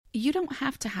You don't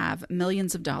have to have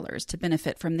millions of dollars to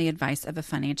benefit from the advice of a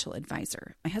financial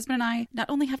advisor. My husband and I not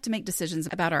only have to make decisions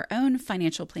about our own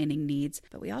financial planning needs,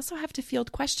 but we also have to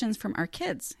field questions from our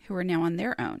kids who are now on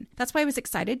their own. That's why I was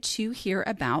excited to hear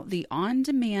about the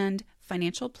on-demand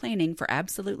financial planning for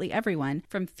absolutely everyone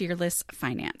from Fearless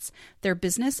Finance. Their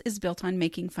business is built on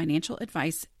making financial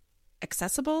advice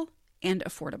accessible and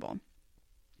affordable.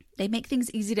 They make things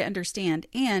easy to understand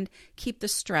and keep the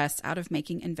stress out of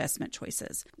making investment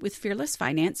choices. With Fearless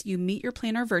Finance, you meet your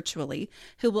planner virtually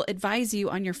who will advise you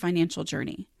on your financial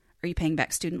journey. Are you paying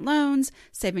back student loans,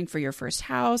 saving for your first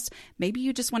house? Maybe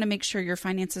you just want to make sure your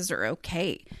finances are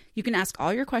okay. You can ask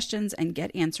all your questions and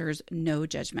get answers, no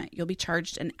judgment. You'll be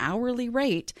charged an hourly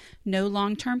rate, no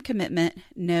long-term commitment,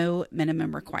 no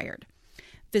minimum required.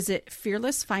 Visit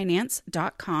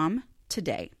fearlessfinance.com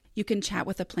today. You can chat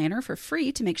with a planner for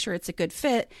free to make sure it's a good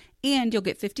fit, and you'll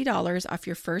get $50 off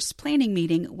your first planning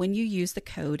meeting when you use the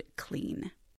code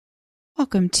CLEAN.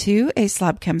 Welcome to A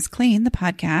Slob Comes Clean, the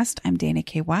podcast. I'm Dana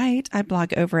K. White. I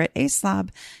blog over at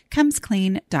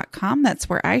aslobcomesclean.com. That's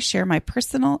where I share my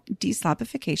personal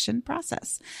deslobification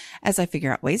process. As I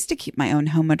figure out ways to keep my own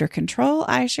home under control,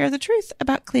 I share the truth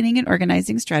about cleaning and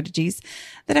organizing strategies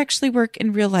that actually work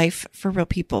in real life for real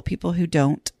people, people who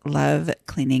don't love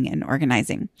cleaning and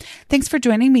organizing. Thanks for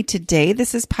joining me today.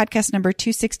 This is podcast number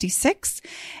 266,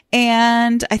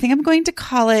 and I think I'm going to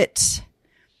call it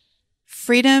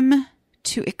Freedom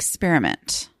to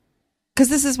Experiment, because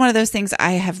this is one of those things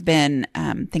I have been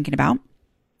thinking about.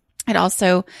 And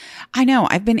also, I know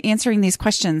I've been answering these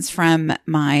questions from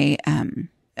my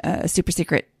super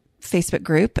secret Facebook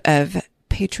group of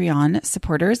Patreon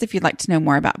supporters. If you'd like to know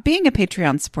more about being a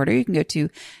Patreon supporter, you can go to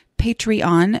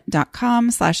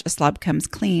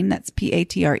patreon.com/aslobcomesclean. That's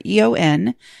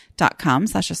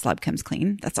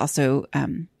patreon.com/aslobcomesclean. That's also,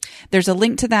 there's a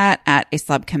link to that at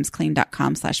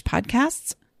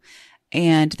aslobcomesclean.com/podcasts.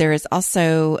 And there is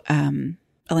also a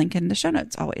link in the show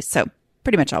notes always. So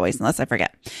pretty much always, unless I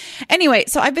forget. Anyway,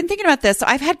 so I've been thinking about this. So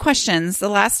I've had questions the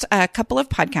last couple of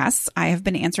podcasts. I have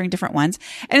been answering different ones.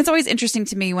 And it's always interesting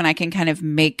to me when I can kind of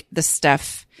make the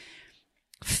stuff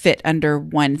fit under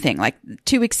one thing. Like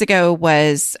 2 weeks ago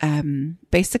was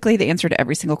basically the answer to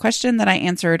every single question that I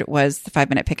answered was the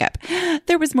 5-minute pickup.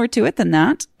 There was more to it than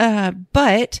that.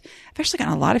 But I've actually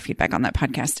gotten a lot of feedback on that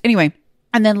podcast. Anyway.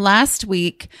 And then last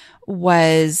week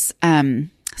was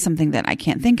something that I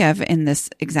can't think of in this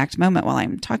exact moment while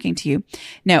I'm talking to you.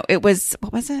 No, it was,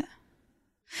 what was it?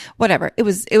 Whatever. It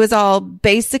was all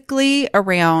basically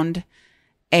around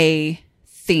a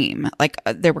theme. Like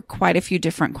there were quite a few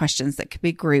different questions that could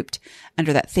be grouped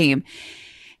under that theme.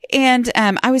 And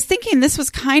I was thinking this was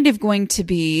kind of going to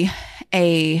be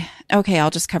okay, I'll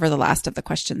just cover the last of the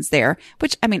questions there,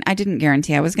 which, I mean, I didn't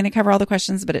guarantee I was going to cover all the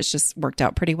questions, but it's just worked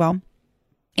out pretty well.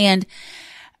 And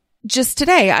just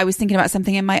today, I was thinking about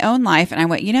something in my own life, and I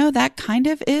went, that kind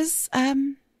of is,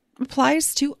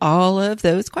 applies to all of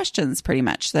those questions pretty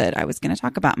much that I was going to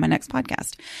talk about in my next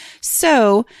podcast.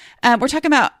 So, we're talking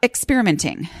about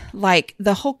experimenting, like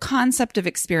the whole concept of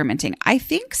experimenting. I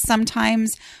think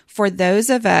sometimes for those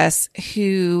of us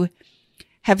who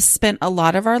have spent a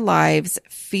lot of our lives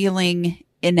feeling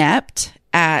inept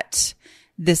at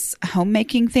this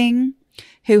homemaking thing,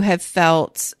 who have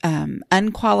felt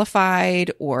unqualified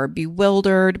or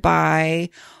bewildered by,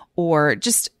 or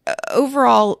just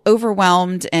overall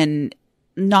overwhelmed and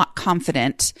not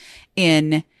confident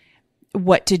in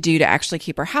what to do to actually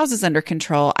keep our houses under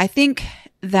control. I think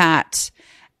that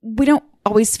we don't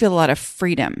always feel a lot of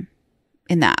freedom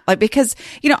in that. Like, because,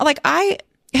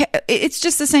 it's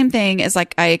just the same thing as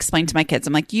like I explained to my kids.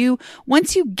 I'm like,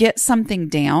 once you get something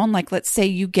down, like let's say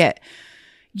you get,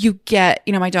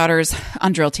 my daughter's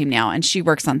on drill team now and she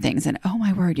works on things, and oh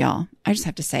my word, y'all, I just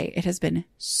have to say it has been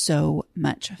so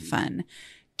much fun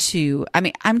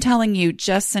I'm telling you,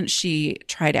 just since she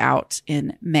tried out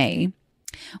in May,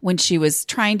 when she was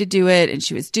trying to do it and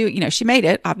she was she made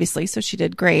it obviously, so she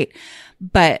did great,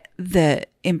 but the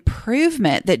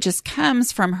improvement that just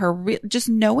comes from her just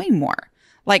knowing more,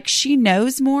 like she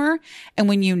knows more. And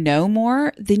when you know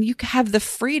more, then you have the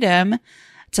freedom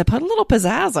to put a little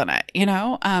pizzazz on it,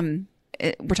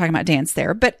 we're talking about dance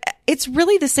there, but it's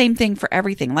really the same thing for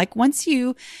everything. Like once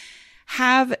you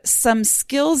have some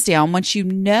skills down, once you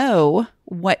know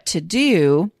what to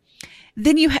do,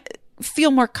 then you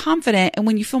feel more confident. And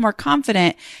when you feel more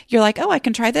confident, you're like, oh, I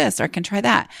can try this or I can try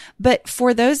that. But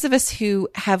for those of us who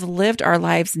have lived our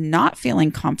lives not feeling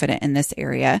confident in this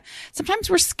area, sometimes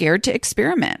we're scared to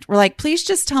experiment. We're like, please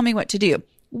just tell me what to do,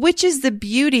 which is the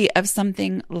beauty of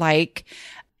something like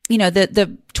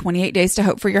the 28 days to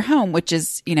hope for your home, which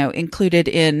is, included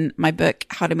in my book,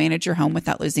 How to Manage Your Home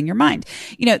Without Losing Your Mind.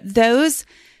 Those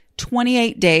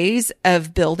 28 days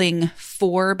of building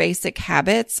 4 basic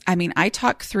habits. I mean, I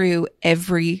talk through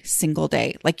every single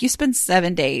day. Like, you spend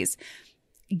 7 days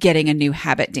getting a new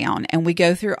habit down, and we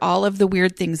go through all of the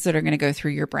weird things that are going to go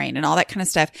through your brain and all that kind of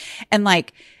stuff. And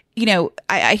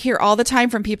I hear all the time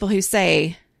from people who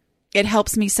say, it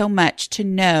helps me so much to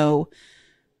know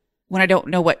when I don't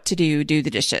know what to do the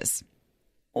dishes.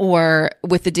 Or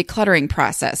with the decluttering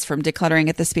process, from decluttering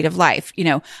at the speed of life.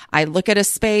 I look at a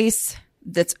space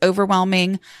that's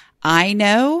overwhelming. I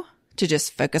know to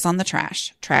just focus on the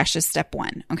trash. Trash is step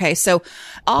 1. Okay. So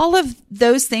all of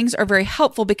those things are very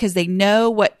helpful because they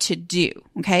know what to do.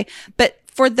 Okay. But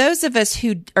for those of us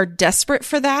who are desperate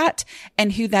for that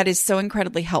and who that is so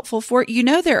incredibly helpful for,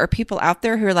 there are people out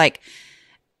there who are like,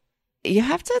 you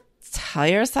have to tell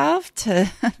yourself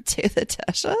to do the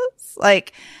dishes?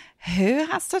 Like, who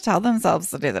has to tell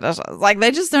themselves to do the dishes? Like, they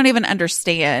just don't even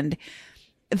understand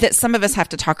that some of us have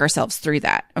to talk ourselves through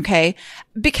that. Okay.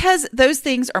 Because those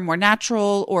things are more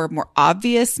natural or more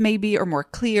obvious maybe, or more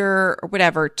clear or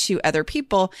whatever to other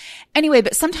people. Anyway,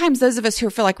 but sometimes those of us who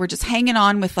feel like we're just hanging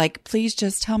on with like, please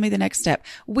just tell me the next step,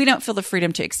 we don't feel the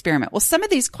freedom to experiment. Well, some of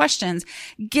these questions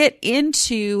get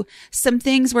into some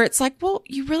things where it's like, well,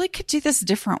 you really could do this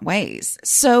different ways.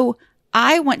 So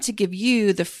I want to give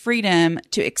you the freedom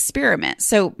to experiment.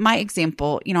 So my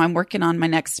example, I'm working on my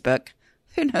next book.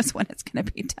 Who knows when it's going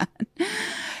to be done?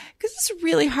 Because it's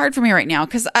really hard for me right now.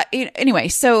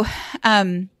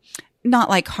 Not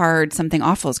like hard, something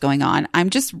awful is going on. I'm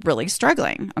just really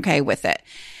struggling, with it.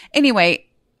 Anyway,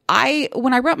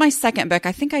 when I wrote my second book,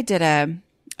 I think I did a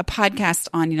podcast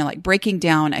on, like breaking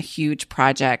down a huge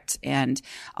project and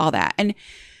all that. And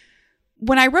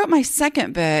when I wrote my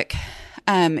second book,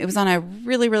 it was on a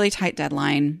really, really tight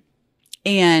deadline.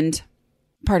 And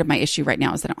part of my issue right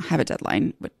now is I don't have a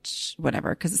deadline, which whatever,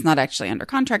 because it's not actually under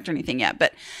contract or anything yet.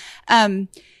 But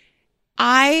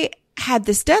I had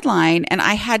this deadline and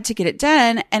I had to get it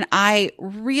done. And I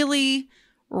really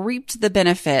reaped the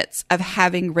benefits of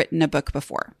having written a book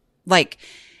before. Like,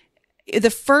 the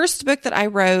first book that I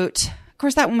wrote, of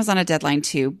course, that one was on a deadline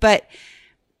too, but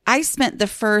I spent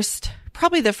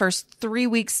probably the first 3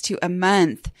 weeks to a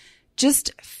month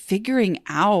just figuring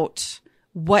out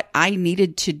what I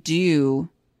needed to do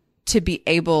to be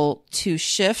able to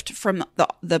shift from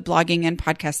the blogging and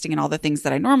podcasting and all the things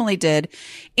that I normally did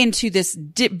into this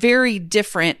very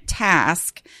different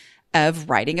task of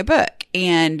writing a book.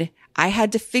 And I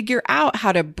had to figure out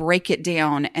how to break it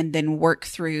down and then work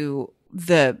through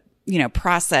the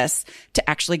process to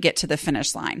actually get to the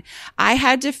finish line. I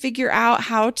had to figure out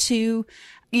how to,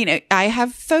 I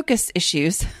have focus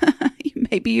issues.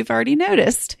 Maybe you've already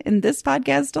noticed in this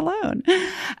podcast alone.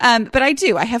 But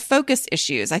I have focus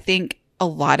issues. I think a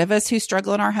lot of us who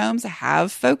struggle in our homes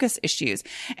have focus issues.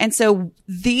 And so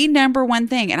the number one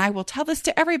thing, and I will tell this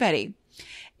to everybody,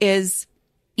 is,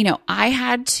 I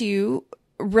had to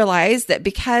realize that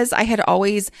because I had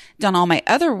always done all my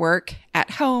other work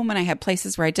at home and I had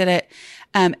places where I did it,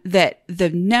 that the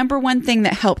number one thing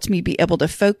that helped me be able to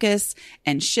focus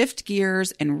and shift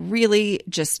gears and really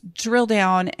just drill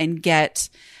down and get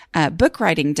book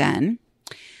writing done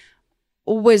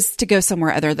was to go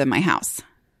somewhere other than my house.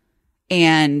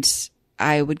 And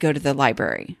I would go to the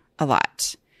library a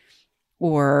lot,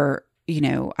 or,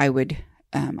 I would,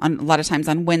 a lot of times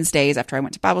on Wednesdays after I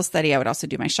went to Bible study, I would also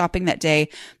do my shopping that day,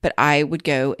 but I would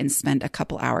go and spend a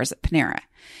couple hours at Panera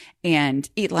and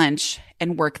eat lunch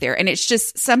and work there. And it's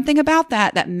just something about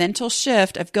that mental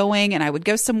shift of going, and I would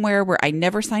go somewhere where I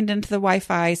never signed into the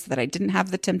Wi-Fi so that I didn't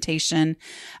have the temptation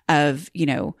of,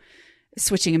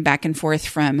 switching back and forth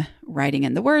from writing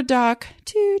in the Word doc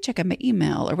to check out my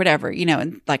email or whatever,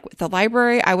 and like with the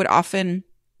library, I would often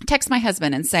text my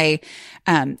husband and say,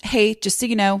 hey, just so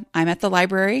you know, I'm at the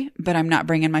library, but I'm not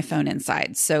bringing my phone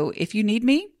inside. So if you need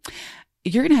me,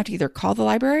 you're going to have to either call the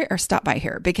library or stop by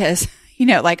here because,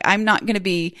 I'm not going to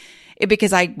be,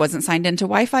 because I wasn't signed into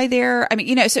Wi-Fi there. I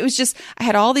mean, so it was just, I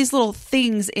had all these little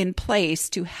things in place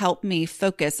to help me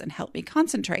focus and help me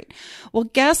concentrate. Well,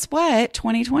 guess what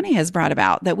 2020 has brought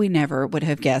about that we never would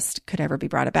have guessed could ever be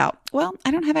brought about? Well,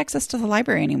 I don't have access to the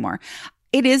library anymore.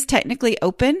 It is technically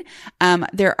open.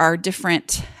 There are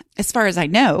different, as far as I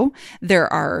know,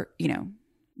 there are,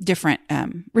 different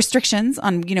restrictions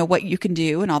on, what you can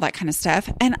do and all that kind of stuff.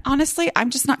 And honestly, I'm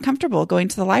just not comfortable going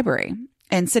to the library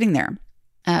and sitting there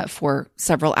for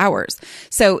several hours.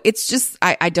 So it's just,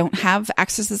 I don't have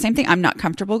access to the same thing. I'm not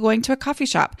comfortable going to a coffee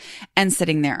shop and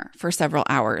sitting there for several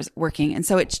hours working. And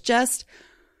so it's just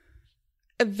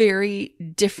a very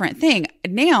different thing.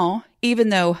 Now, even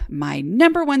though my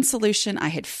number one solution, I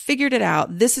had figured it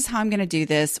out, this is how I'm going to do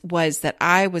this, was that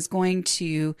I was going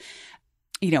to,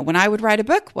 when I would write a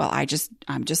book, well, I'm just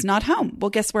not home. Well,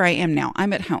 guess where I am now?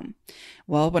 I'm at home.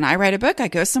 Well, when I write a book, I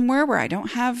go somewhere where I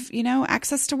don't have,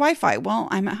 access to Wi-Fi. Well,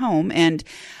 I'm at home. And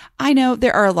I know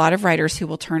there are a lot of writers who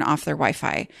will turn off their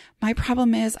Wi-Fi. My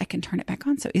problem is I can turn it back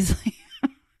on so easily.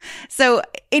 So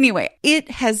anyway, it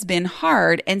has been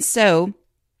hard. And so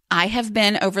I have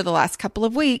been over the last couple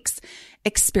of weeks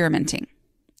experimenting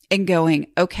and going,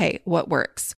 okay, what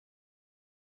works?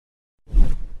 All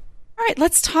right,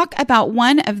 let's talk about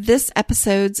one of this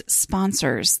episode's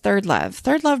sponsors, Third Love.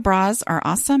 Third Love bras are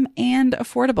awesome and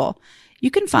affordable. You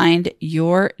can find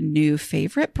your new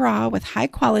favorite bra with high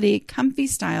quality, comfy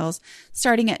styles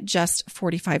starting at just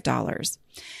 $45.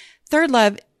 Third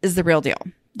Love is the real deal.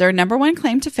 Their number one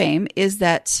claim to fame is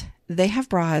that they have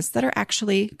bras that are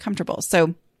actually comfortable.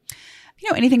 So, if you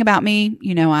know anything about me,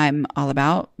 I'm all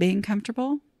about being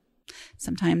comfortable.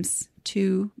 Sometimes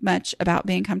too much about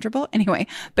being comfortable. Anyway,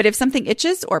 but if something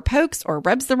itches or pokes or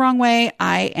rubs the wrong way,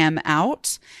 I am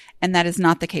out. And that is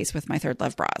not the case with my Third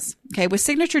Love bras. Okay. With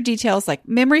signature details like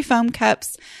memory foam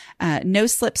cups, no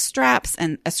slip straps,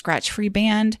 and a scratch-free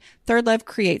band, Third Love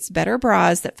creates better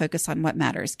bras that focus on what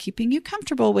matters, keeping you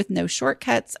comfortable with no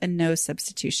shortcuts and no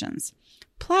substitutions.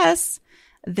 Plus,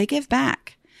 they give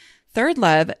back. Third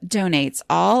Love donates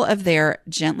all of their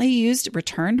gently used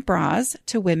returned bras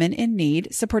to women in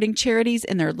need, supporting charities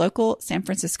in their local San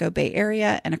Francisco Bay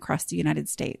Area and across the United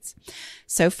States.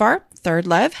 So far, Third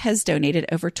Love has donated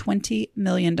over $20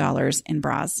 million in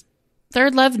bras.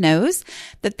 Third Love knows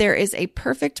that there is a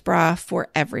perfect bra for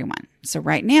everyone. So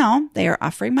right now, they are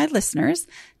offering my listeners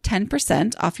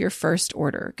 10% off your first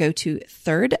order. Go to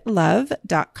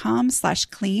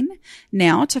thirdlove.com/clean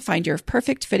now to find your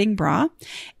perfect fitting bra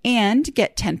and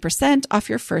get 10% off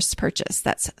your first purchase.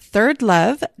 That's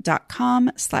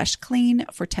thirdlove.com/clean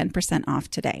for 10%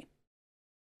 off today.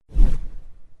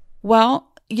 Well,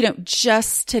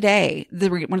 just today,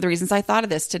 one of the reasons I thought of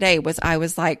this today was I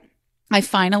was like, I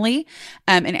finally,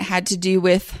 and it had to do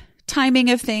with timing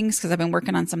of things because I've been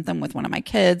working on something with one of my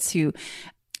kids who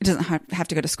doesn't have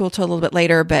to go to school till a little bit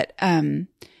later. But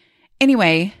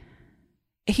anyway,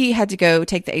 he had to go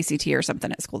take the ACT or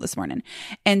something at school this morning.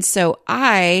 And so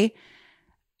I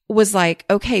was like,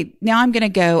 okay, now I'm going to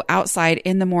go outside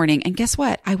in the morning. And guess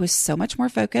what? I was so much more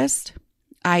focused.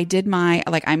 I did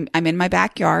I'm in my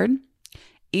backyard,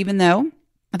 even though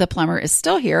the plumber is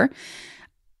still here.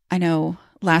 I know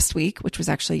last week, which was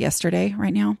actually yesterday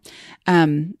right now.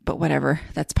 But whatever,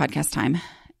 that's podcast time.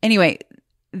 Anyway,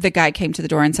 the guy came to the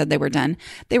door and said they were done.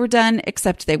 They were done,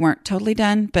 except they weren't totally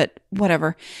done, but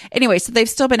whatever. Anyway, so they've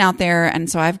still been out there. And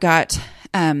so I've got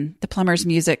the plumber's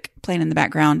music playing in the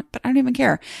background, but I don't even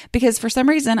care because for some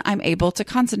reason I'm able to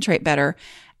concentrate better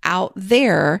out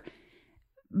there.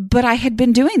 But I had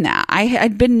been doing that. I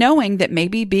had been knowing that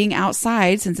maybe being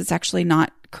outside, since it's actually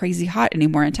not crazy hot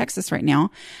anymore in Texas right now,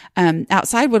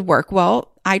 outside would work.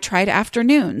 Well, I tried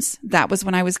afternoons. That was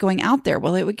when I was going out there.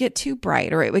 Well, it would get too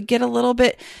bright or it would get a little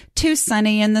bit too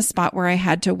sunny in the spot where I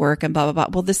had to work and blah, blah, blah.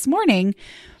 Well, this morning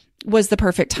was the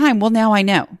perfect time. Well, now I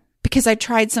know because I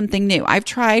tried something new. I've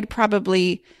tried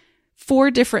probably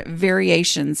 4 different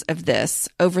variations of this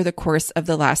over the course of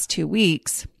the last 2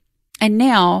 weeks. And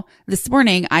now this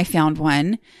morning I found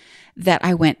one that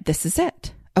I went, this is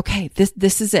it. Okay,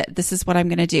 this is it. This is what I'm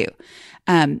going to do.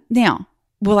 Now,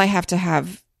 will I have to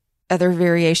have other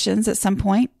variations at some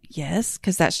point? Yes,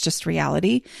 because that's just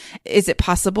reality. Is it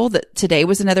possible that today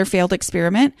was another failed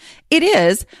experiment? It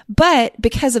is, but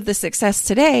because of the success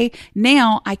today,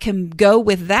 now I can go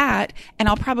with that and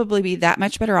I'll probably be that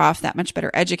much better off, that much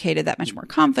better educated, that much more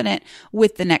confident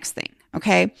with the next thing.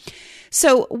 Okay.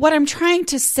 So what I'm trying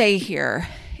to say here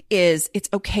is it's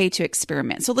okay to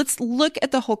experiment. So let's look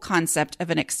at the whole concept of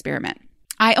an experiment.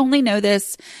 I only know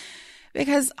this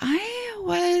because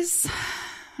I'm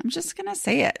just going to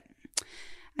say it.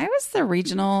 I was the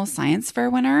regional science fair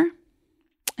winner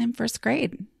in first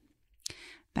grade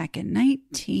back in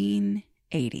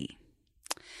 1980.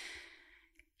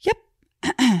 Yep.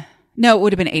 No, it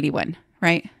would have been 81,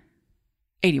 right?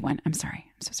 81. I'm sorry.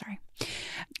 I'm so sorry.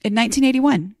 In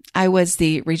 1981, I was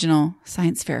the regional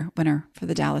science fair winner for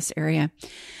the Dallas area.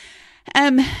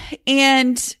 And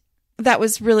that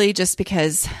was really just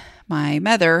because my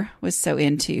mother was so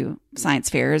into science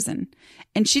fairs and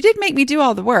she did make me do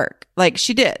all the work. Like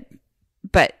she did,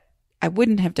 but I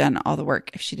wouldn't have done all the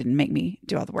work if she didn't make me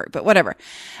do all the work, but whatever.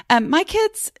 My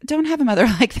kids don't have a mother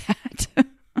like that.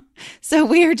 So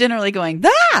we are generally going,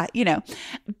 but,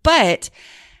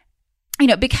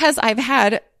 because I've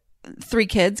had 3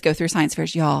 kids go through science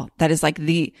fairs. Y'all, that's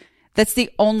the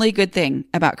only good thing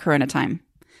about Corona time.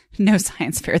 No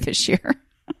science fair this year.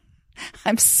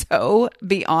 I'm so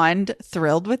beyond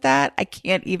thrilled with that. I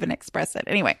can't even express it.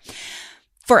 Anyway,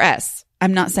 for us,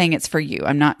 I'm not saying it's for you.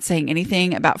 I'm not saying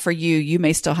anything about for you. You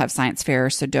may still have science fair.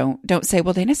 So don't say,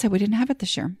 well, Dana said we didn't have it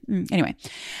this year. Anyway.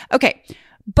 Okay.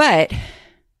 But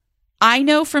I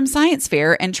know from science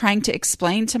fair and trying to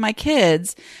explain to my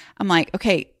kids, I'm like,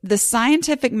 okay, the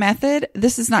scientific method,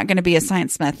 this is not going to be a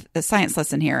science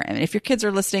lesson here. And if your kids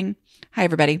are listening, hi,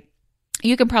 everybody,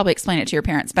 you can probably explain it to your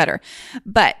parents better.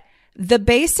 But the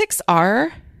basics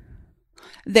are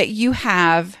that you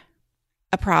have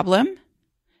a problem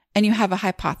and you have a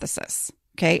hypothesis.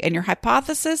 Okay. And your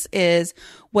hypothesis is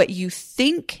what you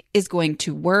think is going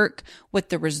to work, what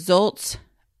the results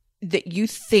that you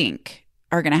think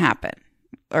are going to happen,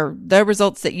 or the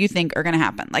results that you think are going to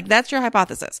happen. Like that's your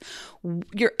hypothesis.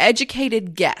 Your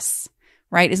educated guess,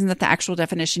 right? Isn't that the actual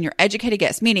definition? Your educated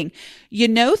guess, meaning you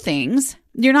know things.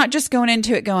 You're not just going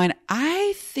into it going,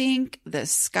 I think the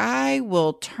sky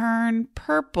will turn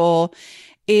purple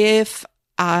if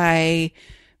I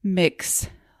mix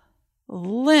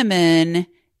lemon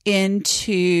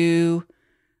into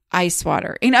ice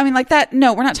water. You know, I mean, like that.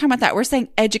 No, we're not talking about that. We're saying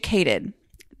educated.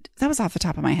 That was off the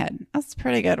top of my head. That's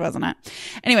pretty good, wasn't it?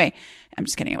 Anyway, I'm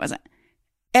just kidding. It wasn't.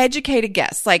 Educated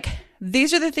guess. Like,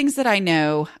 these are the things that I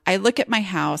know. I look at my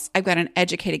house. I've got an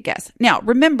educated guess. Now,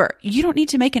 remember, you don't need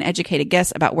to make an educated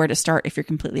guess about where to start if you're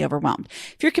completely overwhelmed.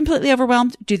 If you're completely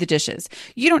overwhelmed, do the dishes.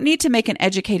 You don't need to make an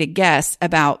educated guess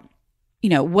about,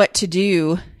 what to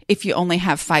do if you only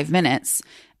have 5 minutes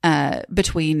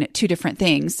between 2 different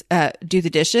things. Do the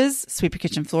dishes, sweep your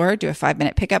kitchen floor, do a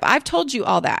 5-minute pickup. I've told you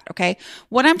all that. Okay.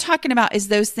 What I'm talking about is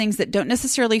those things that don't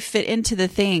necessarily fit into the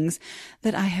things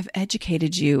that I have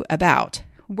educated you about.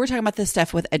 We're talking about this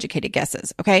stuff with educated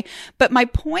guesses. Okay. But my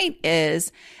point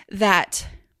is that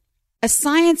a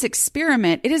science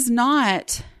experiment, it is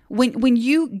not when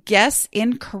you guess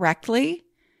incorrectly,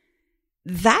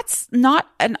 that's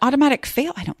not an automatic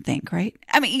fail, I don't think, right?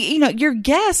 I mean, your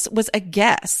guess was a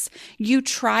guess. You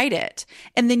tried it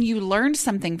and then you learned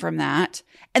something from that.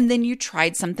 And then you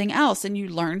tried something else and you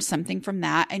learned something from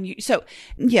that. So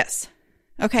yes.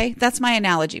 Okay. That's my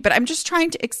analogy, but I'm just trying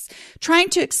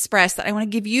to express that I want to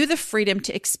give you the freedom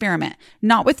to experiment,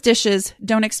 not with dishes.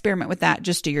 Don't experiment with that.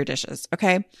 Just do your dishes.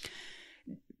 Okay.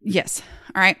 Yes.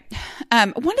 All right. One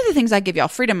of the things I give y'all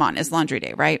freedom on is laundry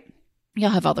day, right?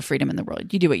 You'll have all the freedom in the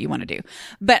world. You do what you want to do.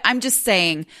 But I'm just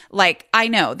saying, like, I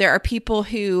know there are people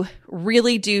who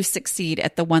really do succeed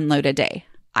at the 1 load a day.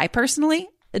 I personally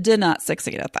did not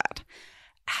succeed at that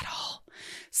at all.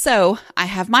 So I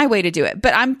have my way to do it,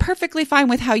 but I'm perfectly fine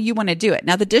with how you want to do it.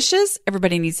 Now the dishes,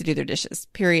 everybody needs to do their dishes,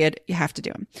 period. You have to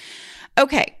do them.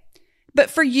 Okay. But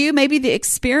for you, maybe the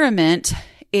experiment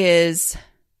is,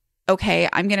 okay,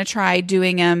 I'm going to try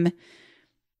doing them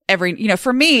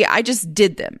for me, I just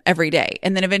did them every day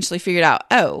and then eventually figured out,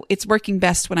 oh, it's working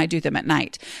best when I do them at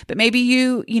night. But maybe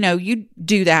you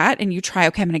do that and you try,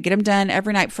 okay, I'm going to get them done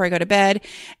every night before I go to bed.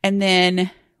 And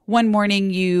then one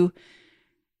morning you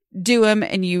do them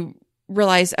and you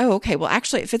realize, oh, okay, well,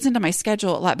 actually it fits into my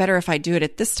schedule a lot better if I do it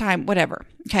at this time, whatever.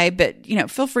 Okay. But,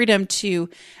 feel freedom to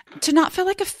not feel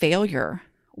like a failure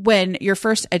when your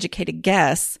first educated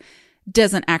guess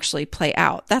doesn't actually play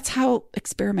out. That's how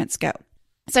experiments go.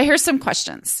 So here's some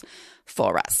questions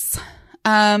for us.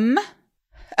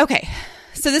 Okay.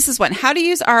 So this is one. How to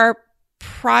use our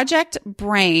project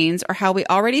brains, or how we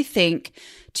already think,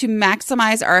 to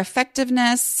maximize our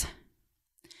effectiveness.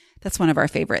 That's one of our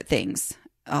favorite things,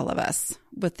 all of us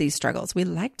with these struggles. We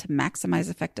like to maximize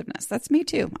effectiveness. That's me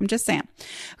too. I'm just saying.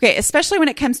 Okay. Especially when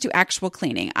it comes to actual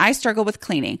cleaning. I struggle with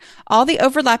cleaning. All the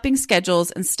overlapping schedules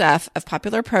and stuff of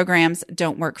popular programs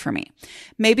don't work for me.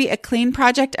 Maybe a clean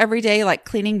project every day, like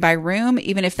cleaning by room,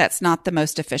 even if that's not the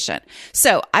most efficient.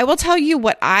 So I will tell you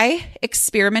what I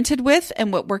experimented with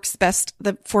and what works best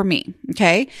for me.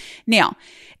 Okay. Now,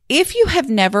 if you have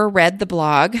never read the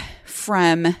blog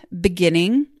from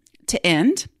beginning to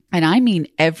end, and I mean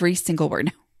every single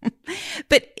word.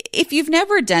 But if you've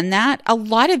never done that, a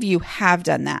lot of you have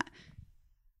done that.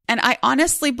 And I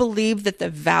honestly believe that the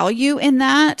value in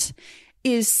that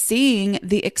is seeing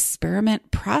the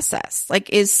experiment process,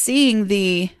 is seeing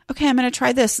okay, I'm going to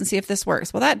try this and see if this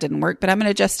works. Well, that didn't work, but I'm going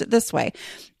to adjust it this way.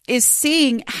 Is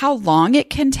seeing how long it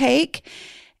can take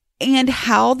and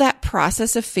how that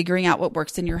process of figuring out what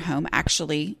works in your home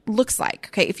actually looks like.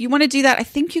 Okay. If you want to do that, I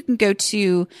think you can go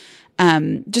to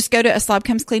just go to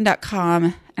aslobcomesclean.com,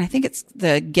 and I think it's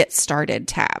the Get Started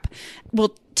tab.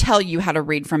 Will tell you how to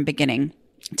read from beginning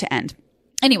to end.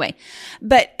 Anyway,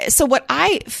 but so what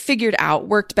I figured out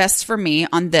worked best for me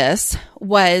on this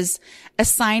was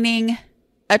assigning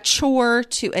a chore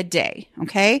to a day.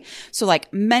 Okay. So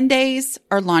like Mondays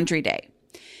are laundry day.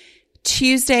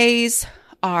 Tuesdays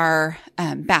are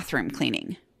bathroom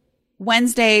cleaning.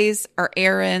 Wednesdays are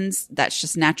errands. That's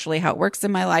just naturally how it works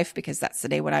in my life because that's the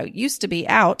day when I used to be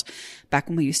out back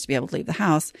when we used to be able to leave the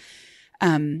house.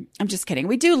 I'm just kidding.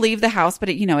 We do leave the house, but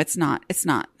it's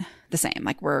not the same.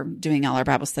 Like we're doing all our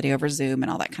Bible study over Zoom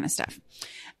and all that kind of stuff.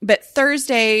 But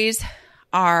Thursdays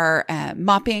are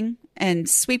mopping and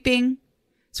sweeping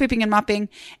and mopping.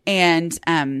 And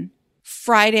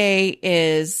Friday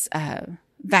is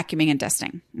vacuuming and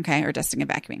dusting. Okay. Or dusting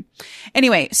and vacuuming.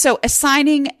 Anyway, so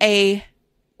assigning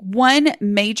one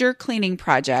major cleaning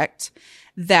project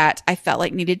that I felt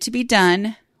like needed to be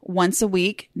done once a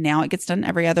week. Now it gets done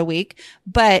every other week.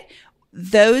 But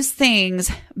those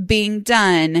things being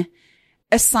done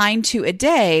assigned to a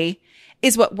day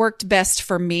is what worked best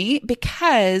for me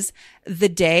because the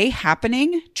day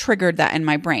happening triggered that in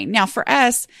my brain. Now for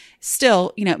us,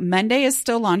 still, Monday is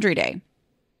still laundry day,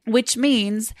 which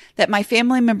means that my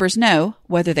family members know,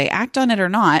 whether they act on it or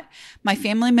not, my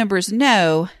family members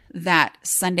know that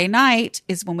Sunday night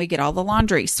is when we get all the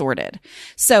laundry sorted.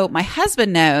 So my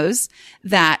husband knows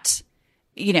that,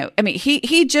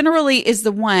 he generally is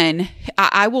the one.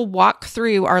 I will walk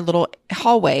through our little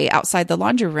hallway outside the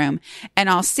laundry room and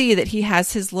I'll see that he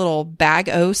has his little bag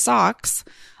o' socks,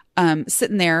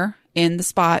 sitting there in the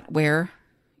spot where,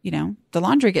 the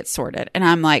laundry gets sorted. And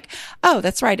I'm like, oh,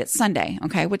 that's right. It's Sunday.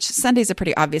 Okay. Which Sunday's a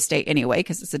pretty obvious day anyway,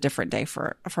 because it's a different day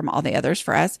from all the others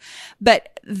for us.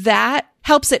 But that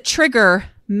helps it trigger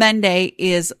Monday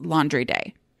is laundry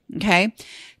day. Okay.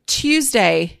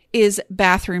 Tuesday is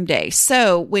bathroom day.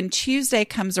 So when Tuesday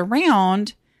comes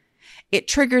around, it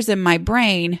triggers in my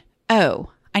brain,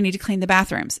 oh, I need to clean the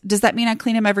bathrooms. Does that mean I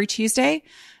clean them every Tuesday?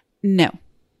 No.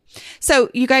 So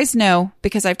you guys know,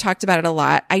 because I've talked about it a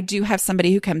lot, I do have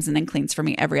somebody who comes in and cleans for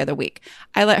me every other week.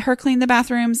 I let her clean the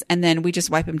bathrooms and then we just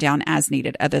wipe them down as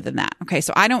needed other than that. Okay.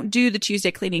 So I don't do the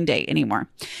Tuesday cleaning day anymore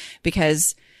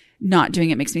because not doing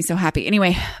it makes me so happy.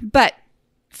 Anyway, but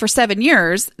for 7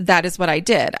 years, that is what I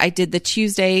did. I did the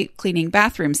Tuesday cleaning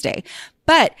bathrooms day,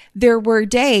 but there were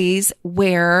days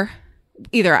where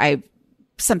either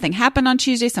something happened on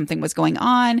Tuesday, something was going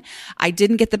on. I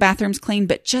didn't get the bathrooms cleaned,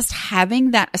 but just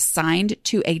having that assigned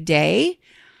to a day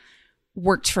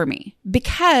worked for me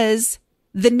because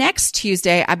the next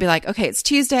Tuesday I'd be like, okay, it's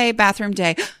Tuesday, bathroom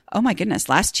day. Oh my goodness.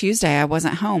 Last Tuesday I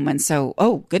wasn't home. And so,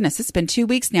 oh goodness, it's been 2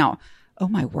 weeks now. Oh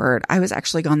my word. I was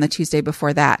actually gone the Tuesday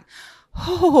before that.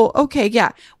 Oh, okay.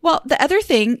 Yeah. Well, the other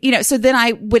thing, so then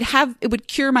it would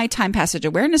cure my time passage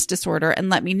awareness disorder and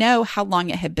let me know how long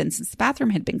it had been since the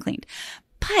bathroom had been cleaned.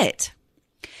 But,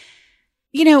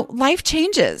 life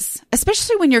changes,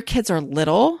 especially when your kids are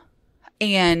little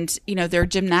and, there are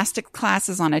gymnastic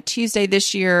classes on a Tuesday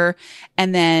this year.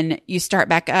 And then you start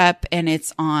back up and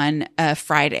it's on a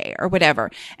Friday or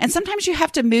whatever. And sometimes you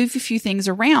have to move a few things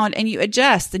around and you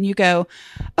adjust and you go,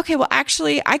 okay, well,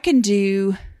 actually I can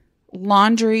do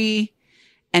laundry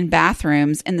and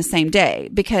bathrooms in the same day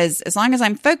because as long as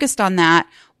I'm focused on that,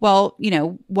 well,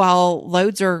 while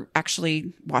loads are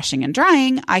actually washing and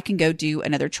drying, I can go do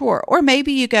another chore. Or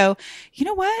maybe you go, you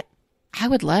know what? I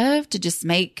would love to just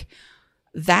make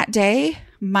that day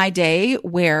my day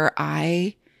where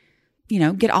I,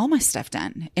 get all my stuff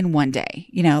done in one day.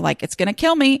 Like it's going to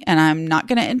kill me and I'm not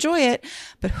going to enjoy it,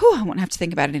 but I won't have to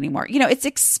think about it anymore. It's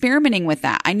experimenting with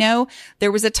that. I know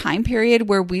there was a time period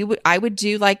where I would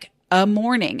do like a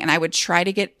morning and I would try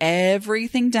to get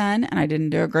everything done. And I didn't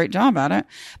do a great job at it,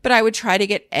 but I would try to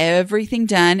get everything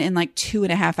done in like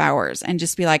 2.5 hours and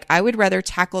just be like, I would rather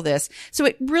tackle this. So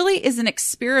it really is an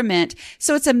experiment.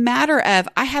 So it's a matter of,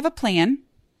 I have a plan.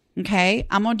 Okay.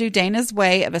 I'm going to do Dana's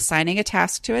way of assigning a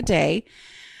task to a day.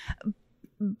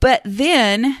 But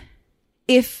then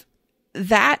if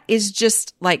that is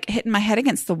just like hitting my head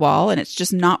against the wall and it's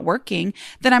just not working,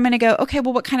 then I'm going to go, okay,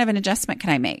 well, what kind of an adjustment can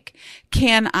I make?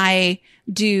 Can I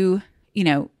do,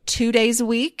 2 days a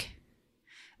week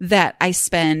that I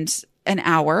spend an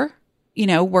hour,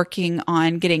 working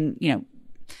on getting,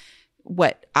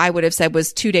 what I would have said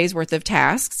was 2 days worth of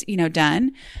tasks,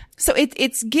 done. So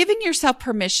it's giving yourself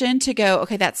permission to go,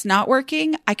 okay, that's not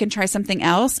working. I can try something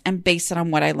else and base it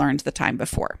on what I learned the time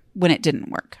before when it didn't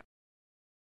work.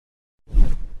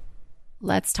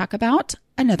 Let's talk about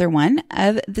another one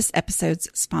of this episode's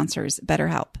sponsors,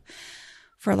 BetterHelp.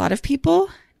 For a lot of people,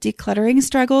 decluttering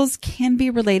struggles can be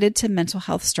related to mental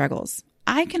health struggles.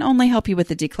 I can only help you with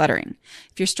the decluttering.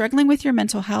 If you're struggling with your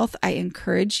mental health, I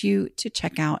encourage you to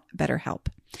check out BetterHelp.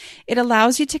 It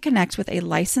allows you to connect with a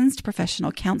licensed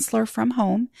professional counselor from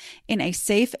home in a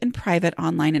safe and private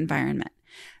online environment.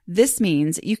 This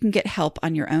means you can get help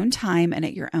on your own time and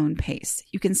at your own pace.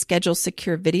 You can schedule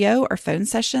secure video or phone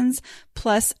sessions,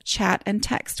 plus chat and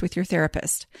text with your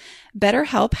therapist.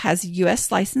 BetterHelp has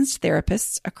U.S. licensed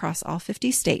therapists across all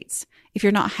 50 states. If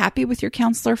you're not happy with your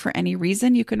counselor for any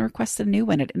reason, you can request a new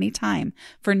one at any time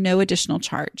for no additional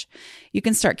charge. You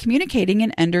can start communicating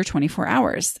in under 24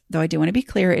 hours, though I do want to be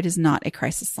clear, it is not a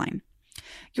crisis line.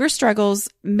 Your struggles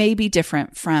may be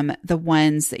different from the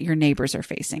ones that your neighbors are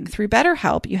facing. Through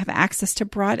BetterHelp, you have access to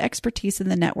broad expertise in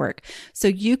the network, so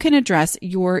you can address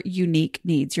your unique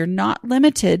needs. You're not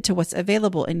limited to what's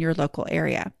available in your local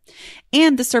area.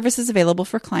 And the service is available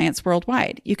for clients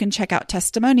worldwide. You can check out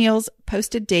testimonials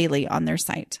posted daily on their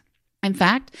site. In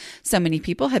fact, so many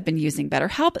people have been using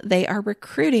BetterHelp, they are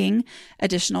recruiting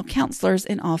additional counselors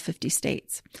in all 50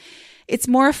 states. It's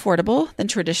more affordable than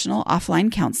traditional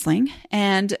offline counseling,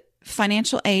 and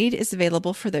financial aid is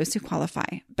available for those who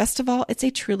qualify. Best of all, it's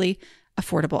a truly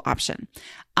affordable option.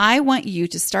 I want you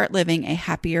to start living a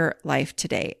happier life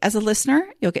today. As a listener,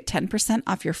 you'll get 10%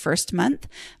 off your first month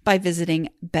by visiting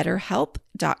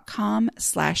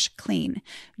betterhelp.com/clean.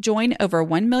 Join over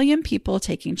 1 million people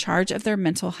taking charge of their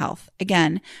mental health.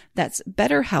 Again, that's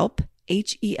BetterHelp,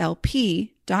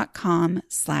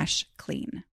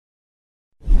 HELP.com/clean.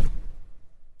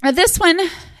 Now, this one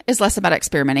is less about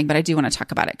experimenting, but I do want to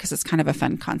talk about it because it's kind of a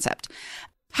fun concept.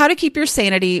 How to keep your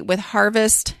sanity with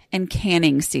harvest and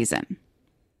canning season.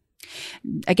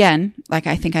 Again, like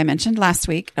I think I mentioned last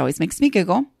week, it always makes me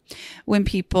giggle when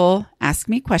people ask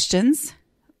me questions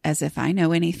as if I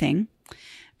know anything,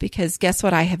 because guess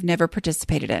what I have never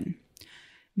participated in?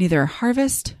 Neither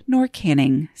harvest nor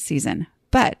canning season.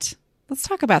 But let's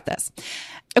talk about this.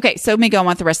 Okay, so let me go on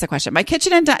with the rest of the question. My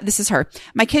kitchen and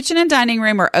My kitchen and dining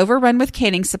room are overrun with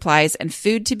canning supplies and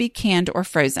food to be canned or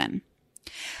frozen.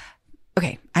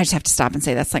 Okay, I just have to stop and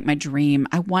say that's like my dream.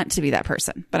 I want to be that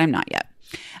person, but I'm not yet.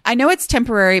 I know it's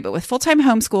temporary, but with full-time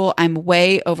homeschool, I'm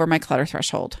way over my clutter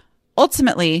threshold.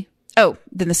 Ultimately,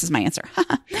 then this is my answer.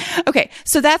 Okay,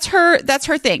 so that's her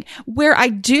thing. Where I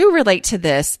do relate to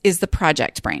this is the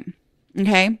project brain.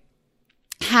 Okay,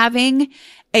 having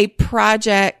a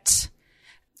project.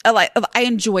 I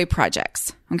enjoy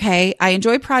projects. Okay. I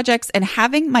enjoy projects and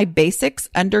having my basics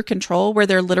under control where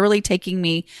they're literally taking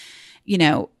me,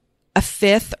 a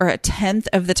fifth or a tenth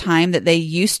of the time that they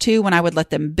used to when I would let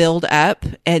them build up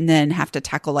and then have to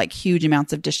tackle like huge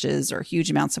amounts of dishes or huge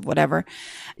amounts of whatever.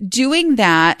 Doing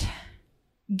that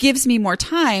gives me more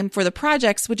time for the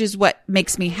projects, which is what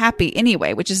makes me happy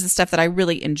anyway, which is the stuff that I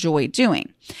really enjoy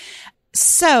doing.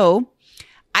 So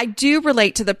I do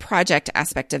relate to the project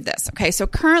aspect of this. Okay. So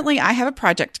currently I have a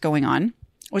project going on,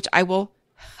 which I will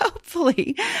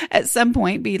hopefully at some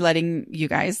point be letting you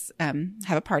guys have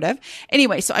a part of.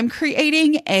 Anyway, so I'm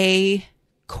creating a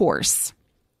course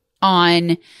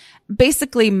on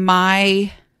basically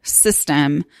my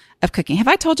system of cooking. Have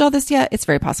I told y'all this yet? It's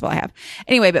very possible I have.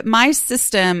 Anyway, but my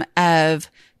system of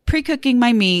pre-cooking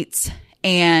my meats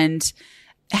and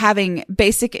having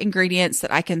basic ingredients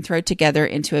that I can throw together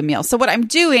into a meal. So what I'm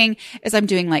doing is I'm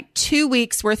doing like 2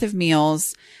 weeks worth of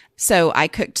meals. So I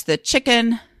cooked the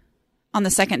chicken on the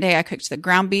second day. I cooked the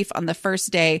ground beef on the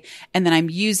first day, and then I'm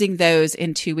using those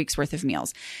in 2 weeks worth of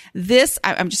meals. This,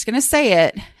 I'm just going to say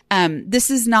it. This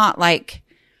is not like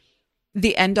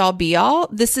the end all be all.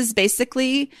 This is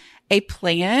basically a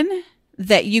plan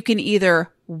that you can either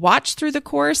watch through the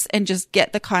course and just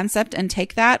get the concept and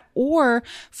take that. Or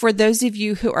for those of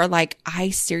you who are like, I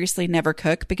seriously never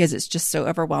cook because it's just so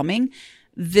overwhelming.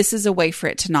 This is a way for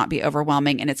it to not be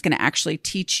overwhelming. And it's going to actually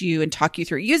teach you and talk you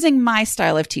through using my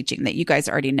style of teaching that you guys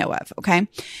already know of. Okay.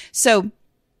 So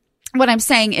what I'm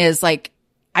saying is like,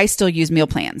 I still use meal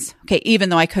plans. Okay. Even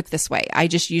though I cook this way, I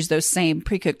just use those same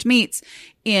pre-cooked meats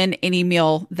in any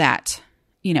meal that,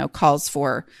 calls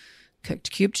for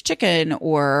cooked cubed chicken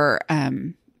or,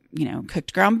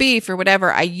 cooked ground beef or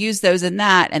whatever. I use those in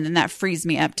that. And then that frees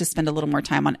me up to spend a little more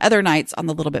time on other nights on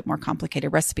the little bit more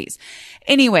complicated recipes.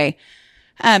 Anyway,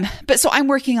 but so I'm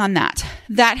working on that.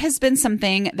 That has been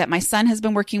something that my son has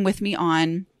been working with me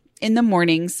on in the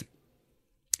mornings.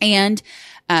 And,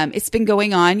 it's been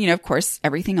going on, of course,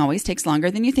 everything always takes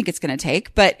longer than you think it's going to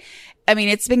take. But I mean,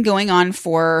 it's been going on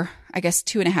for, I guess,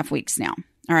 2.5 weeks now.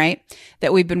 All right.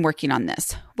 That we've been working on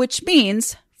this, which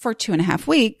means for 2.5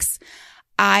 weeks,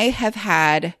 I have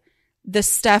had the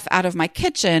stuff out of my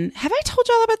kitchen. Have I told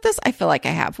y'all about this? I feel like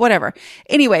I have, whatever.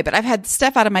 Anyway, but I've had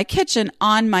stuff out of my kitchen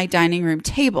on my dining room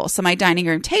table. So my dining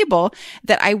room table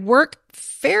that I work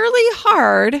fairly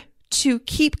hard to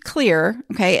keep clear,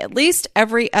 okay, at least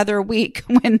every other week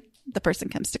when the person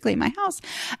comes to clean my house,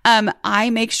 I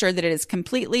make sure that it is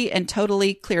completely and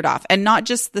totally cleared off, and not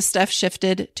just the stuff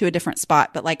shifted to a different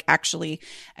spot, but like actually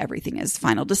everything is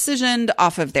final decisioned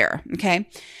off of there. Okay.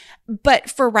 But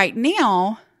for right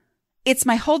now, it's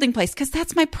my holding place because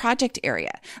that's my project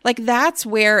area. Like that's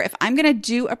where if I'm going to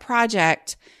do a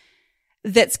project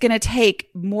that's going to take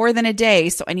more than a day,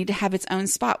 so I need to have its own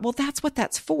spot. Well, that's what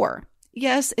that's for.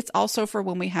 Yes, it's also for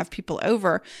when we have people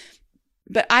over,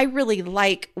 but I really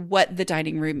like what the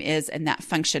dining room is and that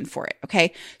function for it.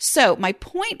 Okay. So my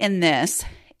point in this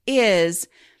is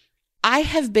I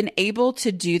have been able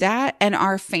to do that, and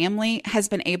our family has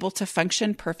been able to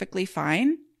function perfectly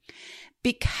fine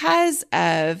because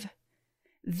of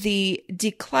the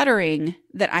decluttering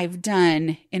that I've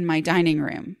done in my dining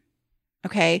room.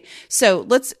 Okay. So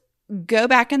let's go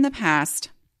back in the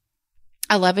past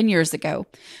 11 years ago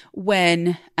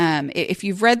when, if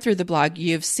you've read through the blog,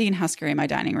 you've seen how scary my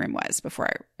dining room was before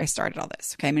I started all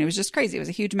this. Okay. I mean, it was just crazy. It was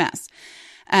a huge mess,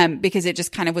 because it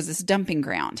just kind of was this dumping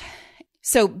ground.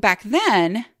 So back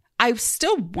then I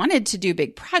still wanted to do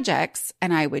big projects,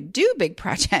 and I would do big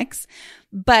projects,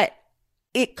 but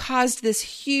it caused this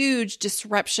huge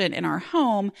disruption in our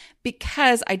home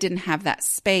because I didn't have that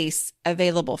space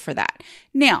available for that.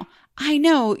 Now, I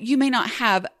know you may not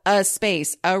have a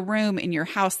space, a room in your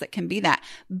house that can be that,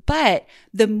 but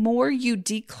the more you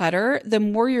declutter, the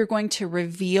more you're going to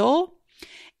reveal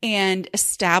and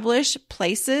establish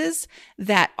places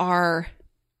that are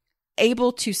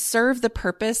able to serve the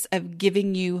purpose of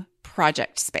giving you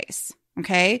project space.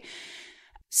 Okay.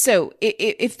 So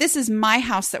if this is my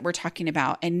house that we're talking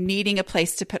about and needing a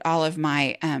place to put all of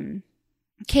my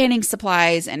canning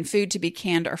supplies and food to be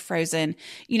canned or frozen,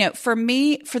 for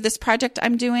me, for this project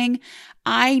I'm doing,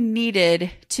 I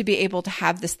needed to be able to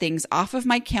have these things off of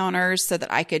my counters so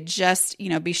that I could just,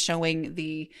 be showing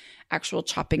the actual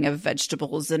chopping of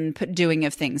vegetables and doing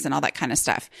of things and all that kind of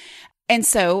stuff. And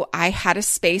so I had a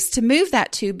space to move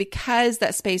that to because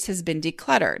that space has been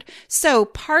decluttered. So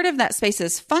part of that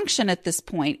space's function at this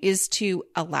point is to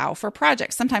allow for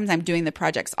projects. Sometimes I'm doing the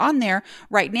projects on there.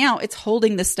 Right now, it's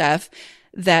holding the stuff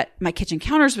that my kitchen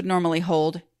counters would normally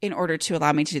hold in order to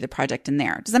allow me to do the project in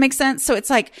there. Does that make sense? So it's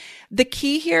like the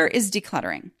key here is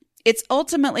decluttering. It's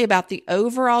ultimately about the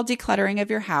overall decluttering of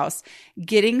your house,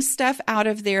 getting stuff out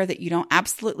of there that you don't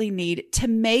absolutely need to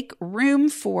make room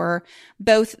for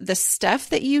both the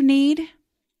stuff that you need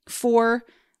for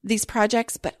these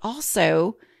projects, but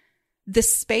also the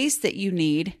space that you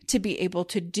need to be able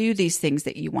to do these things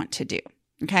that you want to do.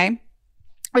 Okay.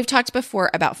 We've talked before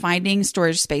about finding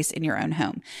storage space in your own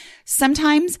home.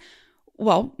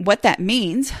 What that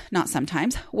means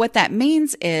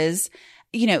is,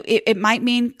 it might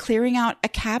mean clearing out a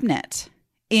cabinet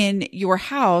in your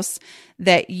house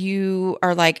that you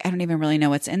are like, I don't even really know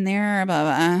what's in there. Blah,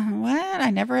 blah, what? I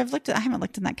haven't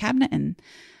looked in that cabinet in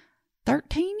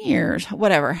 13 years,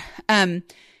 whatever.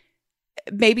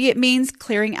 Maybe it means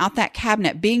clearing out that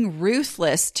cabinet, being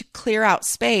ruthless to clear out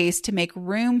space to make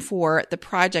room for the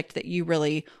project that you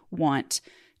really want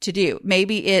to do.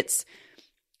 Maybe it's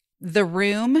the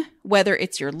room, whether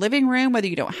it's your living room, whether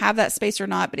you don't have that space or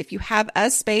not, but if you have a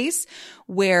space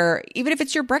where, even if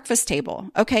it's your breakfast table,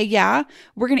 okay, yeah,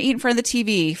 we're going to eat in front of the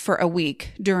TV for a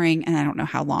week during, and I don't know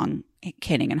how long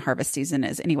canning and harvest season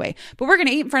is anyway, but we're going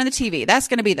to eat in front of the TV. That's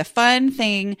going to be the fun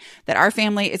thing that our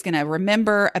family is going to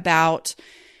remember about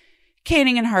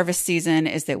canning and harvest season,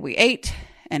 is that we ate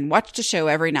and watched a show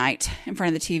every night in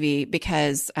front of the TV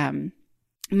because,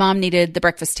 Mom needed the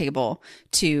breakfast table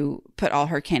to put all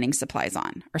her canning supplies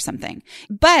on or something.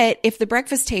 But if the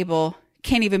breakfast table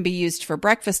can't even be used for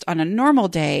breakfast on a normal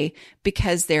day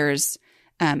because there's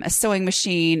a sewing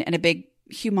machine and a big,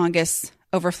 humongous,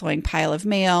 overflowing pile of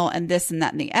mail and this and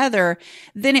that and the other,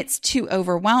 then it's too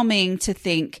overwhelming to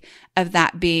think of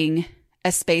that being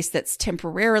a space that's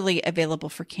temporarily available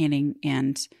for canning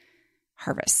and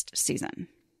harvest season.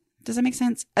 Does that make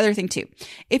sense? Other thing too,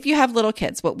 if you have little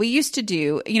kids, what we used to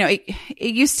do, it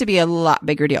used to be a lot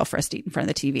bigger deal for us to eat in front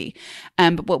of the TV.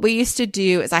 But what we used to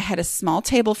do is I had a small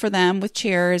table for them with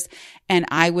chairs, and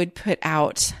I would put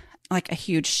out like a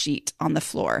huge sheet on the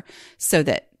floor so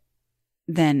that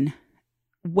then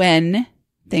when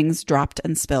things dropped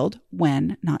and spilled,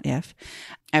 when, not if,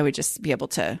 I would just be able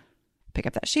to pick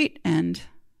up that sheet and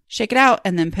shake it out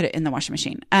and then put it in the washing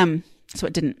machine. So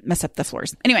it didn't mess up the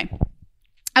floors. Anyway.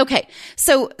 Okay.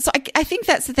 So I think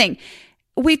that's the thing.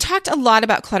 We talked a lot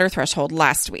about clutter threshold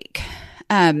last week,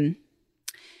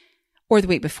 or the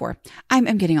week before.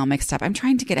 I'm getting all mixed up. I'm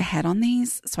trying to get ahead on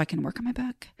these so I can work on my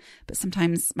book, but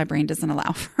sometimes my brain doesn't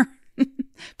allow for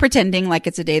pretending like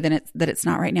it's a day that it's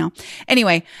not right now.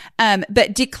 Anyway,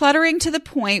 but decluttering to the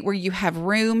point where you have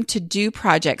room to do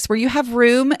projects, where you have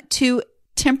room to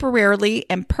temporarily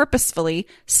and purposefully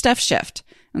stuff shift.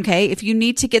 Okay. If you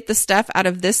need to get the stuff out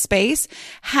of this space,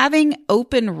 having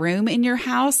open room in your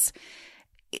house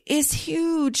is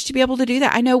huge to be able to do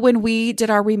that. I know when we did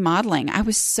our remodeling, I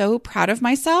was so proud of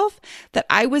myself that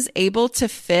I was able to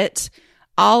fit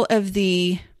all of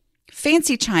the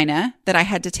fancy china that I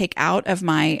had to take out of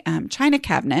my china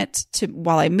cabinet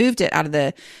while I moved it out of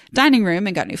the dining room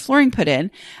and got new flooring put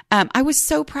in. I was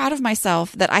so proud of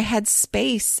myself that I had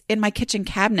space in my kitchen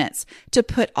cabinets to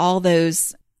put all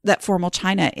that formal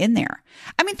china in there.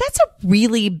 I mean, that's a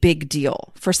really big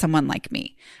deal for someone like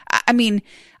me. I mean,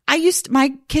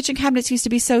 my kitchen cabinets used to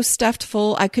be so stuffed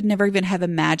full, I could never even have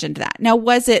imagined that. Now,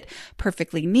 was it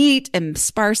perfectly neat and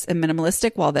sparse and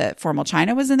minimalistic while the formal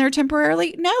china was in there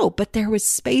temporarily? No, but there was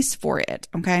space for it.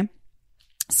 Okay.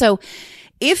 So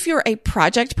if you're a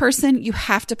project person, you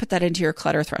have to put that into your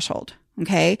clutter threshold.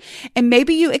 Okay. And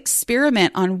maybe you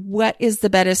experiment on what is the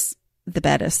bestest.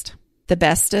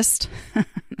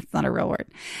 That's not a real word.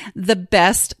 The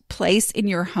best place in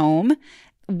your home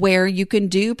where you can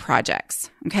do projects.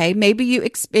 Okay. Maybe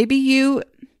you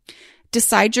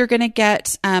decide you're going to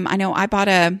get, I know I bought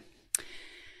a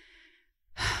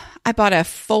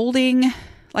folding,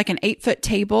 like an 8-foot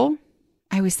table.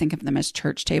 I always think of them as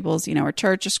church tables, or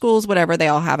church or schools, whatever. They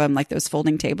all have them, like those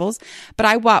folding tables. But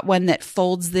I bought one that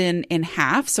folds then in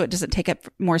half, so it doesn't take up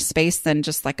more space than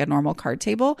just like a normal card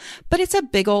table. But it's a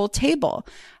big old table.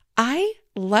 I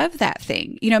love that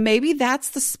thing. Maybe that's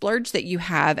the splurge that you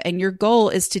have, and your goal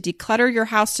is to declutter your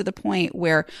house to the point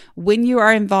where when you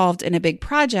are involved in a big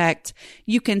project,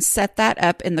 you can set that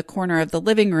up in the corner of the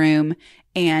living room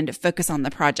and focus on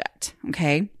the project.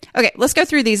 Okay, let's go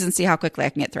through these and see how quickly I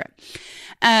can get through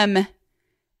it.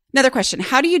 Another question.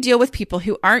 How do you deal with people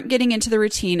who aren't getting into the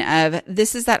routine of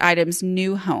this is that item's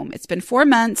new home? It's been 4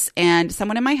 months and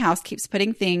someone in my house keeps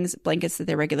putting blankets that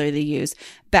they regularly use,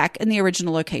 back in the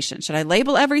original location. Should I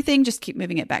label everything? Just keep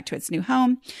moving it back to its new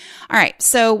home? All right.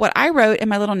 So what I wrote in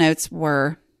my little notes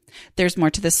were, there's more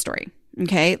to this story.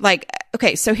 Okay.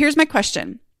 So here's my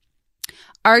question.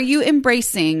 Are you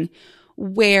embracing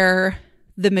where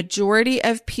the majority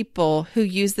of people who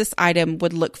use this item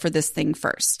would look for this thing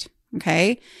first?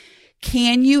 Okay.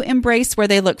 Can you embrace where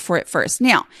they look for it first?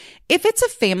 Now, if it's a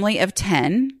family of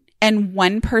 10 and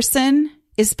one person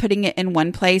is putting it in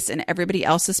one place and everybody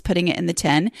else is putting it in the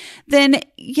 10, then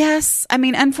yes. I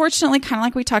mean, unfortunately, kind of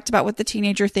like we talked about with the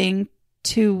teenager thing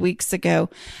 2 weeks ago,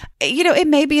 it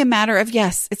may be a matter of,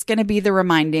 yes, it's going to be the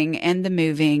reminding and the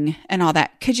moving and all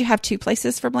that. Could you have 2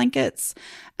 places for blankets?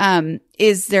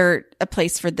 Is there a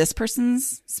place for this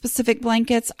person's specific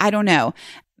blankets? I don't know.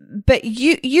 But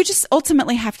you just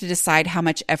ultimately have to decide how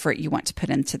much effort you want to put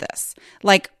into this.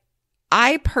 Like,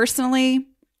 I personally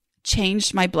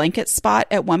changed my blanket spot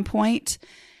at one point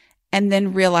and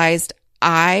then realized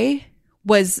I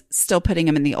was still putting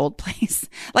them in the old place.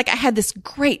 Like, I had this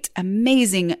great,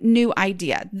 amazing new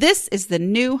idea. This is the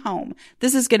new home.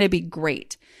 This is going to be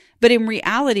great. But in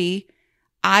reality,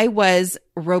 I was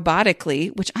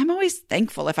robotically, which I'm always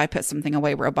thankful if I put something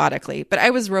away robotically, but I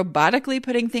was robotically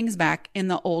putting things back in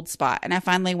the old spot. And I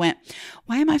finally went,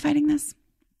 why am I fighting this?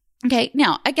 Okay.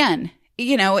 Now, again,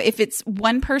 if it's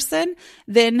one person,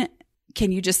 then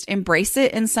can you just embrace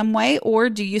it in some way? Or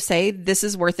do you say, this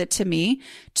is worth it to me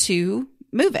to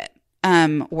move it?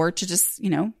 Or to just,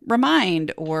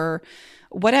 remind or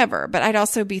whatever. But I'd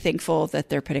also be thankful that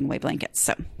they're putting away blankets.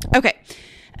 So, okay.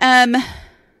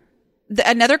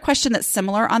 Another question that's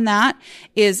similar on that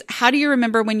is, how do you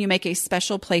remember when you make a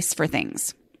special place for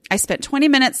things? I spent 20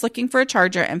 minutes looking for a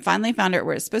charger and finally found it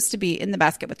where it's supposed to be, in the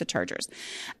basket with the chargers.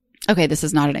 Okay, this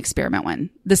is not an experiment one.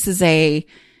 This is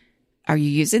are you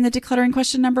using the decluttering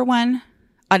question number 1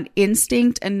 on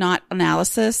instinct and not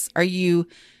analysis? Are you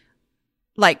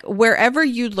like, wherever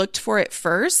you looked for it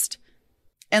first,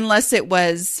 unless it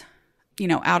was,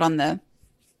 out on the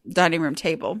dining room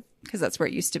table, because that's where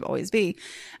it used to always be.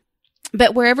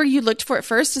 But wherever you looked for it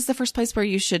first is the first place where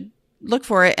you should look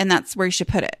for it, and that's where you should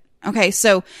put it. Okay.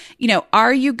 So,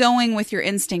 are you going with your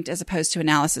instinct as opposed to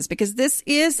analysis? Because this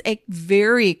is a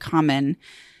very common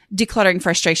decluttering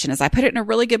frustration, is I put it in a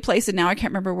really good place and now I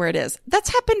can't remember where it is. That's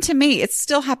happened to me. It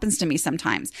still happens to me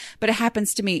sometimes, but it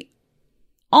happens to me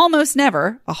almost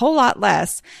never, a whole lot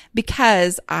less,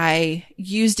 because I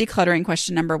use decluttering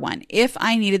question number 1. If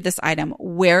I needed this item,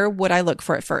 where would I look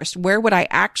for it first? Where would I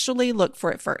actually look for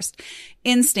it first?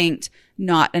 Instinct,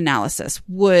 not analysis.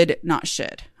 Would, not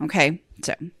should. Okay.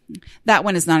 So that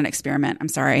one is not an experiment. I'm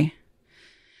sorry.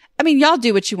 I mean, y'all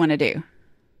do what you want to do,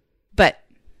 but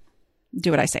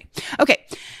do what I say. Okay.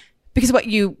 Because what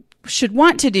you should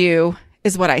want to do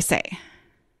is what I say.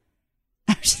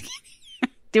 I'm just kidding.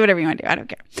 Do whatever you want to do. I don't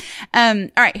care.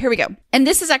 All right, here we go. And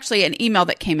this is actually an email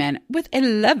that came in with a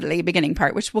lovely beginning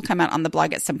part, which will come out on the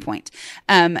blog at some point.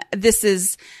 This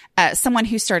is someone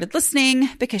who started listening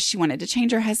because she wanted to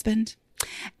change her husband.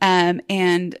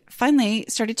 And finally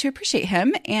started to appreciate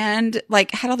him and like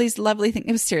had all these lovely things.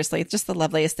 It was seriously just the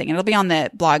loveliest thing. And it'll be on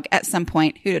the blog at some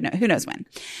point. Who knows when.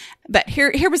 But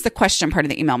here was the question part of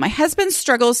the email. My husband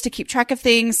struggles to keep track of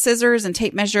things. Scissors and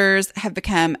tape measures have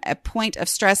become a point of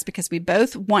stress because we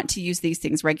both want to use these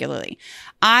things regularly.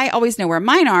 I always know where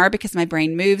mine are because my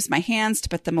brain moves my hands to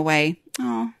put them away.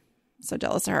 Oh, so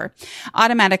jealous of her.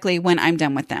 Automatically when I'm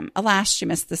done with them. Alas, she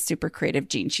missed the super creative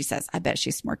gene, she says. I bet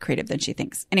she's more creative than she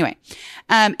thinks. Anyway,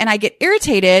 and I get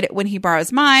irritated when he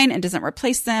borrows mine and doesn't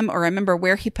replace them or remember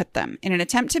where he put them. In an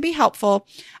attempt to be helpful,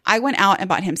 I went out and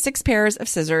bought him 6 pairs of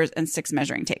scissors and 6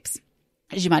 measuring tapes.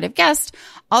 As you might have guessed,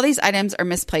 all these items are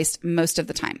misplaced most of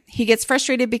the time. He gets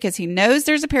frustrated because he knows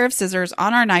there's a pair of scissors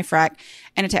on our knife rack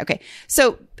and a tape. Okay.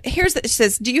 So here's she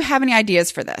says, do you have any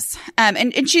ideas for this?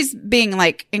 And she's being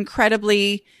like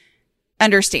incredibly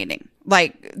understanding.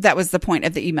 Like that was the point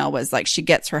of the email was like, she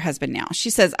gets her husband now. She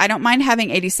says, I don't mind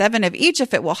having 87 of each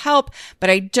if it will help,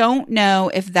 but I don't know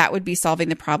if that would be solving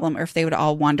the problem or if they would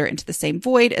all wander into the same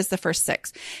void as the first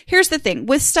 6. Here's the thing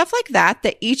with stuff like that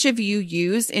each of you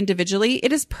use individually,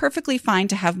 it is perfectly fine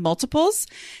to have multiples,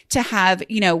 to have,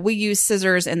 we use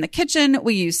scissors in the kitchen.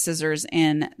 We use scissors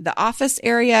in the office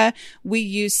area. We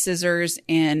use scissors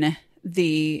in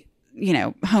the,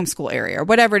 homeschool area or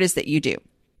whatever it is that you do.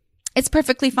 It's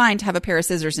perfectly fine to have a pair of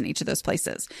scissors in each of those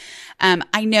places.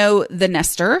 I know the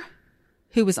Nestor,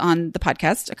 who was on the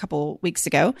podcast a couple weeks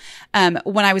ago.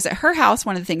 When I was at her house,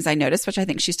 one of the things I noticed, which I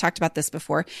think she's talked about this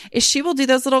before, is she will do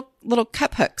those little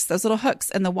cup hooks, those little hooks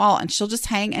in the wall, and she'll just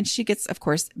hang, and she gets, of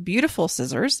course, beautiful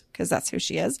scissors because that's who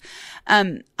she is.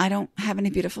 I don't have any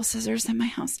beautiful scissors in my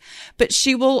house, but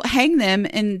she will hang them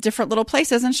in different little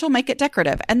places and she'll make it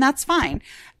decorative, and that's fine.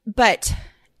 But,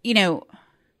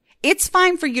 it's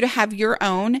fine for you to have your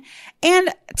own. And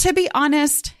to be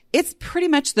honest, it's pretty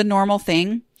much the normal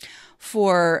thing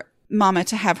for mama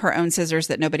to have her own scissors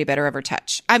that nobody better ever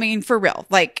touch. I mean, for real,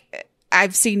 like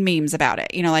I've seen memes about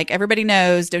it, like everybody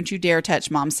knows, don't you dare touch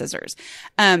mom's scissors.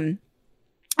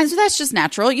 And so that's just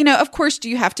natural. Of course, do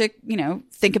you have to,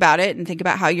 think about it and think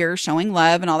about how you're showing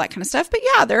love and all that kind of stuff. But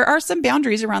yeah, there are some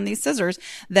boundaries around these scissors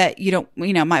that you don't,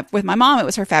 with my mom, it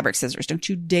was her fabric scissors. Don't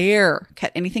you dare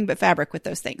cut anything but fabric with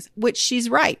those things, which she's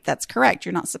right. That's correct.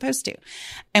 You're not supposed to.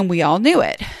 And we all knew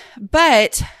it.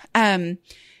 But,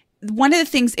 one of the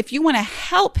things, if you want to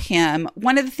help him,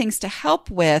 one of the things to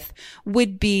help with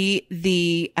would be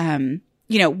the,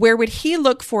 where would he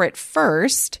look for it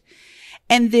first?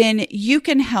 And then you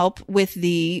can help with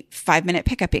the 5-minute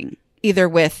pickuping, either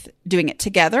with doing it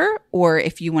together, or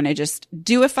if you want to just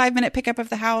do a 5-minute pickup of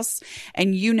the house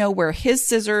and where his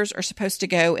scissors are supposed to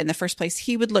go in the first place,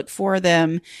 he would look for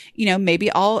them,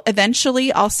 maybe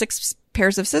eventually all 6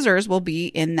 pairs of scissors will be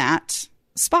in that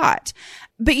spot.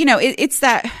 But it's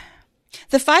that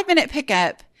the 5-minute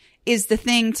pickup is the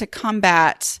thing to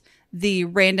combat the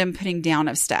random putting down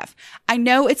of stuff. I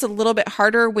know it's a little bit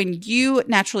harder when you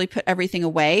naturally put everything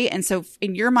away. And so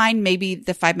in your mind, maybe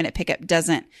the 5-minute pickup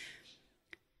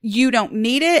you don't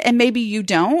need it, and maybe you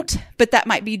don't, but that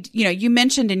might be, you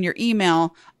mentioned in your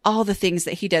email all the things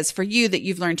that he does for you that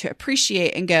you've learned to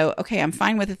appreciate and go, okay, I'm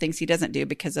fine with the things he doesn't do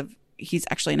because he's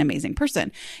actually an amazing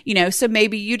person, so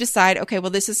maybe you decide, okay, well,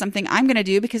 this is something I'm going to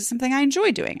do because it's something I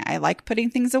enjoy doing. I like putting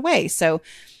things away. So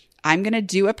I'm going to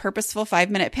do a purposeful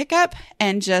 5-minute pickup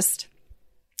and just,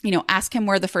 ask him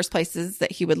where the first places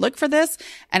that he would look for this.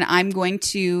 And I'm going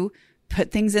to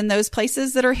put things in those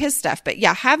places that are his stuff. But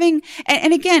yeah,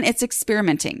 and again, it's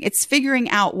experimenting. It's figuring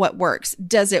out what works.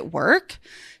 Does it work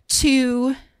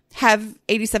to have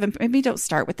 87? Maybe don't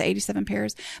start with the 87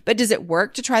 pairs, but does it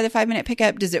work to try the 5-minute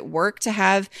pickup? Does it work to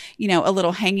have, a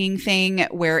little hanging thing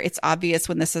where it's obvious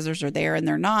when the scissors are there and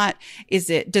they're not?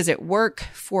 Does it work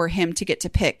for him to get to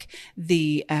pick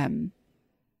the,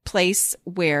 place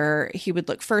where he would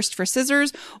look first for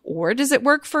scissors? Or does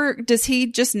he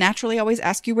just naturally always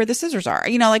ask you where the scissors are?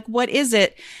 What is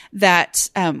it that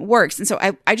works? And so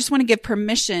I just want to give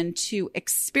permission to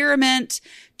experiment,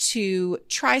 to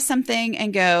try something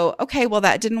and go, okay, well,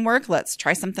 that didn't work. Let's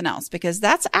try something else, because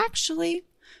that's actually,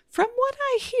 from what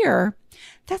I hear,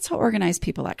 that's how organized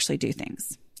people actually do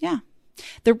things. Yeah.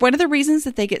 One of the reasons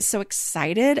that they get so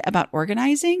excited about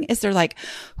organizing is they're like,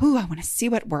 ooh, I want to see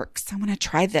what works. I want to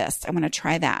try this. I want to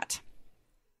try that.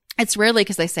 It's rarely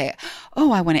because they say,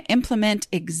 oh, I want to implement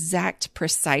exact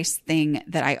precise thing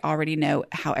that I already know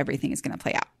how everything is going to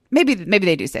play out. Maybe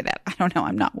they do say that. I don't know.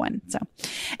 I'm not one. So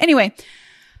anyway,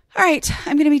 all right,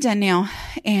 I'm going to be done now.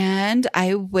 And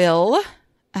I will,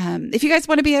 if you guys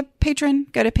want to be a patron,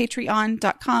 go to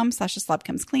patreon.com/theslob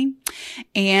comes clean.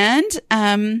 And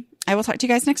I will talk to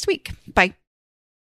you guys next week. Bye.